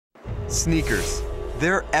Sneakers.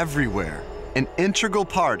 They're everywhere, an integral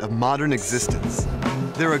part of modern existence.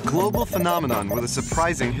 They're a global phenomenon with a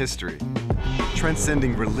surprising history,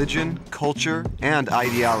 transcending religion, culture, and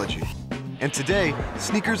ideology. And today,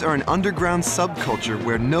 sneakers are an underground subculture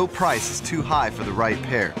where no price is too high for the right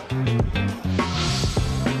pair.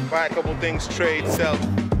 Buy a couple things, trade, sell.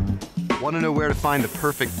 Want to know where to find the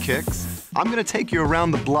perfect kicks? I'm going to take you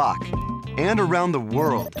around the block and around the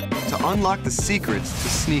world to unlock the secrets to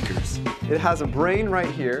sneakers. It has a brain right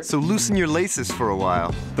here, so loosen your laces for a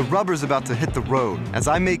while. The rubber's about to hit the road as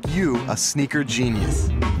I make you a sneaker genius.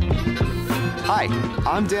 Hi,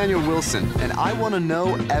 I'm Daniel Wilson, and I want to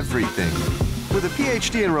know everything. With a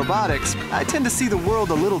PhD in robotics, I tend to see the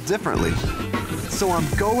world a little differently. So I'm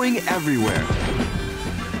going everywhere,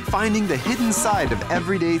 finding the hidden side of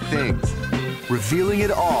everyday things, revealing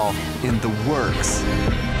it all in The Works.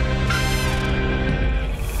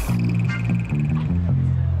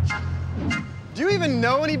 Do you even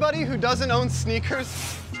know anybody who doesn't own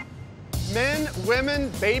sneakers? Men, women,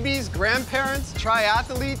 babies, grandparents,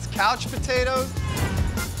 triathletes, couch potatoes.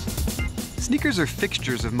 Sneakers are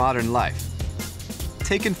fixtures of modern life,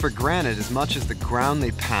 taken for granted as much as the ground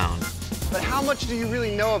they pound. But how much do you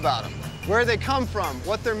really know about them? Where they come from,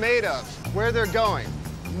 what they're made of, where they're going.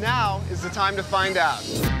 Now is the time to find out.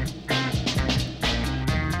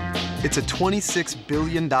 It's a $26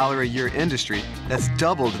 billion a year industry that's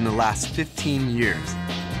doubled in the last 15 years.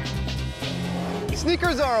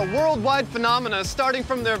 Sneakers are a worldwide phenomenon starting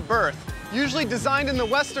from their birth. Usually designed in the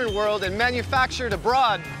Western world and manufactured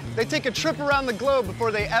abroad, they take a trip around the globe before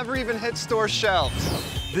they ever even hit store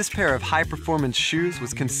shelves. This pair of high-performance shoes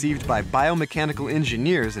was conceived by biomechanical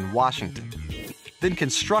engineers in Washington, then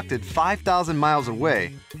constructed 5,000 miles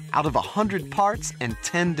away out of 100 parts and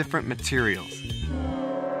 10 different materials.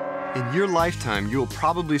 In your lifetime, you'll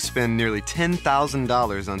probably spend nearly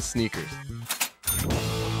 $10,000 on sneakers.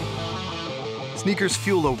 Sneakers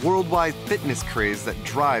fuel a worldwide fitness craze that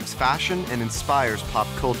drives fashion and inspires pop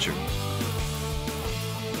culture.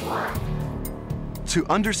 To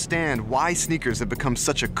understand why sneakers have become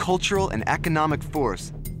such a cultural and economic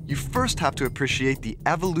force, you first have to appreciate the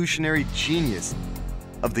evolutionary genius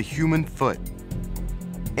of the human foot,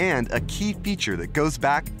 and a key feature that goes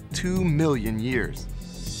back 2 million years.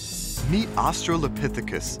 Meet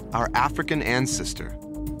Australopithecus, our African ancestor.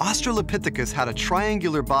 Australopithecus had a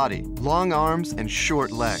triangular body, long arms, and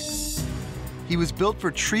short legs. He was built for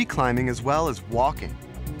tree climbing as well as walking.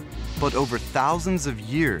 But over thousands of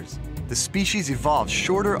years, the species evolved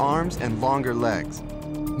shorter arms and longer legs,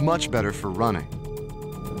 much better for running.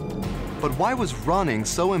 But why was running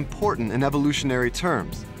so important in evolutionary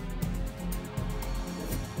terms?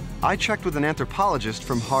 I checked with an anthropologist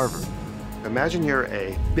from Harvard. Imagine you're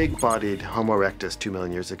a big-bodied Homo erectus 2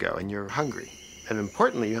 million years ago, and you're hungry. And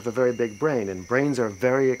importantly, you have a very big brain, and brains are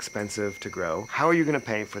very expensive to grow. How are you going to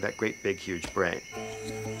pay for that great, big, huge brain?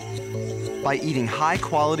 By eating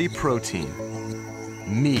high-quality protein,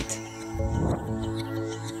 meat.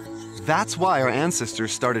 That's why our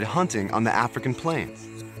ancestors started hunting on the African plains.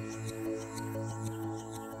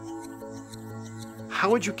 How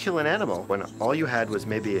would you kill an animal when all you had was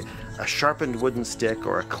maybe a sharpened wooden stick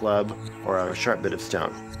or a club or a sharp bit of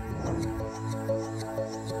stone?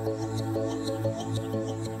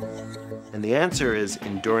 And the answer is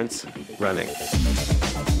endurance running.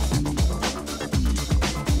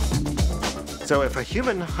 So if a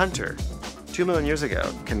human hunter 2 million years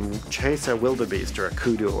ago can chase a wildebeest or a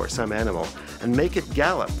kudu or some animal and make it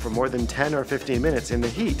gallop for more than 10 or 15 minutes in the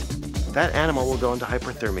heat, that animal will go into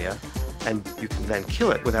hyperthermia, and you can then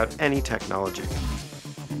kill it without any technology.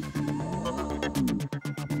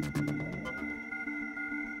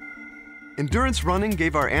 Endurance running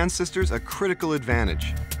gave our ancestors a critical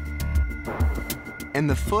advantage. And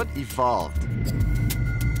the foot evolved.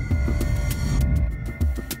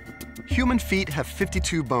 Human feet have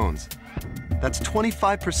 52 bones. That's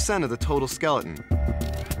 25% of the total skeleton.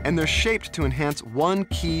 And they're shaped to enhance one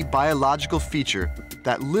key biological feature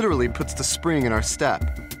that literally puts the spring in our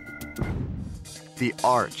step: the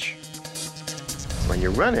arch. When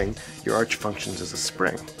you're running, your arch functions as a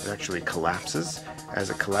spring. It actually collapses. As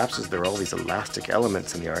it collapses, there are all these elastic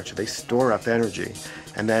elements in the arch. They store up energy,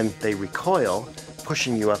 and then they recoil,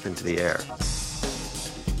 pushing you up into the air.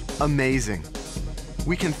 Amazing.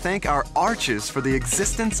 We can thank our arches for the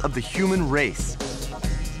existence of the human race.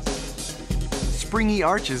 Springy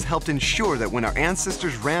arches helped ensure that when our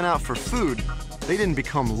ancestors ran out for food, they didn't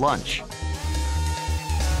become lunch.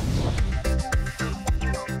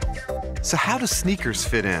 So how do sneakers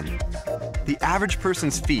fit in? The average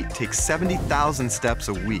person's feet take 70,000 steps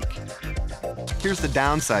a week. Here's the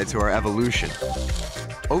downside to our evolution.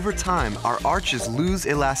 Over time, our arches lose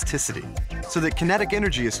elasticity, so that kinetic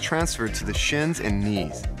energy is transferred to the shins and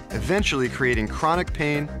knees, eventually creating chronic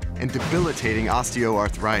pain and debilitating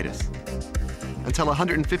osteoarthritis. Until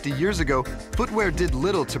 150 years ago, footwear did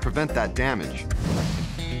little to prevent that damage.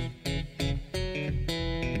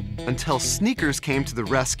 Until sneakers came to the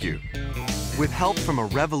rescue, with help from a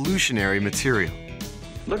revolutionary material.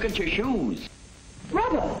 Look at your shoes.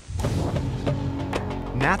 Rubber.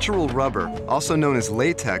 Natural rubber, also known as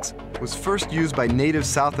latex, was first used by native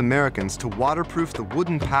South Americans to waterproof the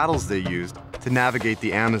wooden paddles they used to navigate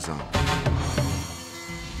the Amazon.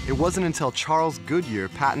 It wasn't until Charles Goodyear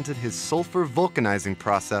patented his sulfur vulcanizing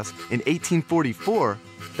process in 1844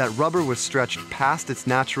 that rubber was stretched past its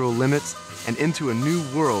natural limits and into a new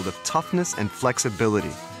world of toughness and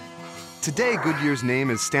flexibility. Today, Goodyear's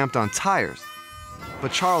name is stamped on tires,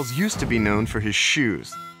 but Charles used to be known for his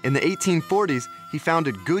shoes. In the 1840s, he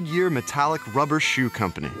founded Goodyear Metallic Rubber Shoe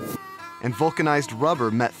Company, and vulcanized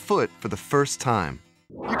rubber met foot for the first time.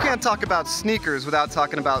 You can't talk about sneakers without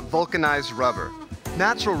talking about vulcanized rubber.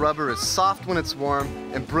 Natural rubber is soft when it's warm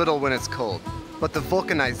and brittle when it's cold. But the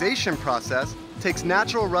vulcanization process takes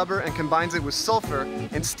natural rubber and combines it with sulfur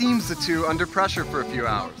and steams the two under pressure for a few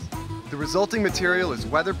hours. The resulting material is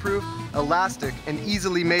weatherproof, elastic, and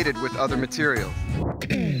easily mated with other materials.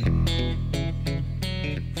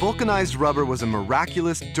 Vulcanized rubber was a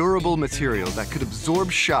miraculous, durable material that could absorb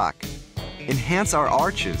shock, enhance our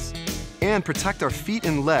arches, and protect our feet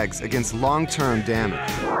and legs against long-term damage.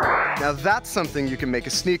 Now that's something you can make a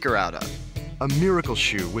sneaker out of. A miracle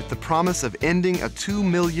shoe with the promise of ending a 2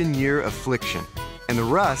 million year affliction. And the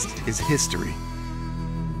rest is history.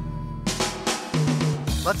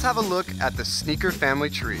 Let's have a look at the sneaker family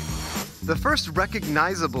tree. The first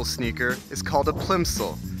recognizable sneaker is called a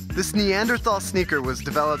plimsoll. This Neanderthal sneaker was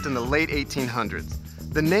developed in the late 1800s.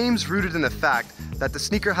 The name's rooted in the fact that the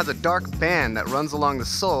sneaker has a dark band that runs along the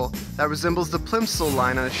sole that resembles the plimsoll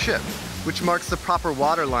line on a ship, which marks the proper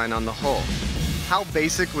water line on the hull. How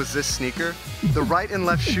basic was this sneaker? The right and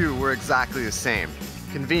left shoe were exactly the same.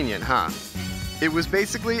 Convenient, huh? It was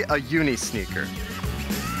basically a uni sneaker.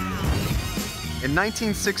 In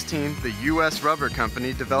 1916, the US Rubber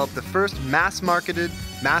Company developed the first mass-marketed,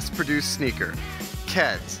 mass-produced sneaker,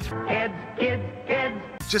 Keds. Keds.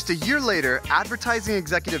 Just a year later, advertising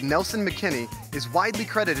executive Nelson McKinney is widely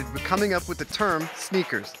credited with coming up with the term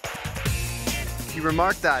sneakers. He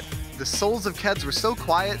remarked that the soles of Keds were so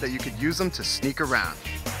quiet that you could use them to sneak around.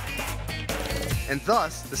 And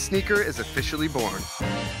thus, the sneaker is officially born.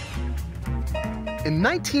 In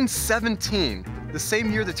 1917, the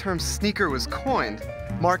same year the term sneaker was coined,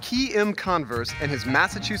 Marquis M. Converse and his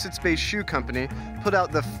Massachusetts-based shoe company put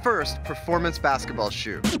out the first performance basketball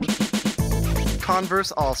shoe,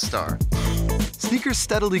 Converse All-Star. Sneakers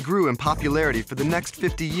steadily grew in popularity for the next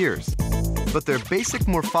 50 years, but their basic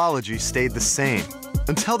morphology stayed the same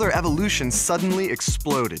until their evolution suddenly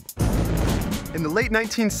exploded. In the late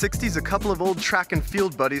 1960s, a couple of old track and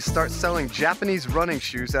field buddies start selling Japanese running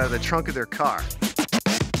shoes out of the trunk of their car.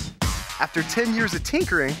 After 10 years of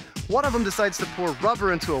tinkering, one of them decides to pour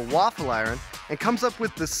rubber into a waffle iron and comes up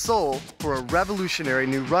with the sole for a revolutionary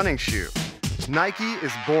new running shoe. Nike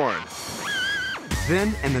is born.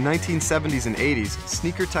 Then, in the 1970s and 80s,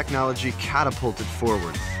 sneaker technology catapulted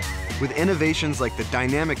forward, with innovations like the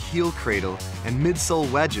dynamic heel cradle and midsole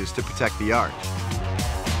wedges to protect the arch.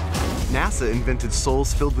 NASA invented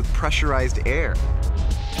soles filled with pressurized air.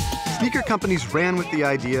 Sneaker companies ran with the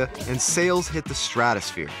idea, and sales hit the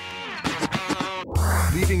stratosphere,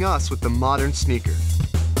 leaving us with the modern sneaker.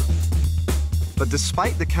 But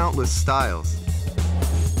despite the countless styles,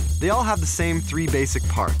 they all have the same three basic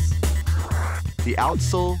parts: the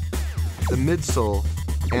outsole, the midsole,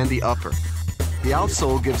 and the upper. The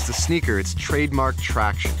outsole gives the sneaker its trademark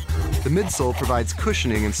traction. The midsole provides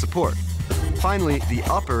cushioning and support. Finally, the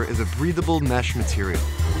upper is a breathable mesh material.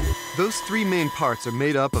 Those three main parts are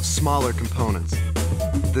made up of smaller components: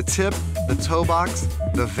 the tip, the toe box,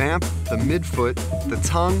 the vamp, the midfoot, the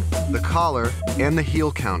tongue, the collar, and the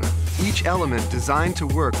heel counter. Each element designed to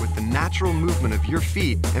work with the natural movement of your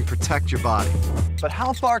feet and protect your body. But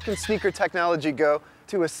how far can sneaker technology go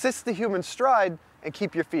to assist the human stride and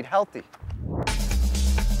keep your feet healthy?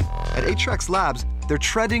 At Atrex Labs, they're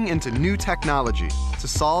treading into new technology to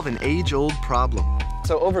solve an age-old problem.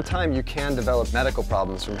 So over time, you can develop medical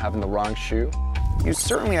problems from having the wrong shoe. You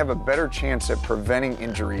certainly have a better chance at preventing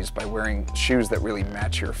injuries by wearing shoes that really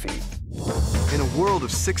match your feet. In a world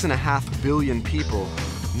of 6.5 billion people,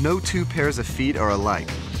 no two pairs of feet are alike.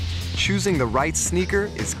 Choosing the right sneaker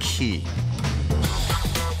is key.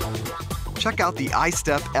 Check out the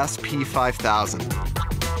iStep SP5000.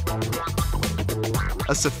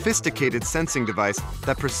 a sophisticated sensing device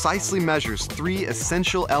that precisely measures 3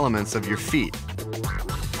 essential elements of your feet: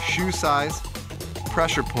 shoe size,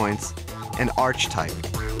 pressure points, and arch type.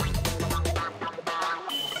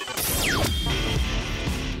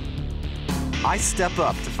 I step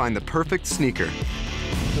up to find the perfect sneaker.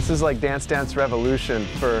 This is like Dance Dance Revolution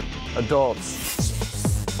for adults.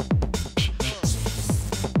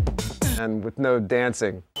 And with no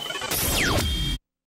dancing.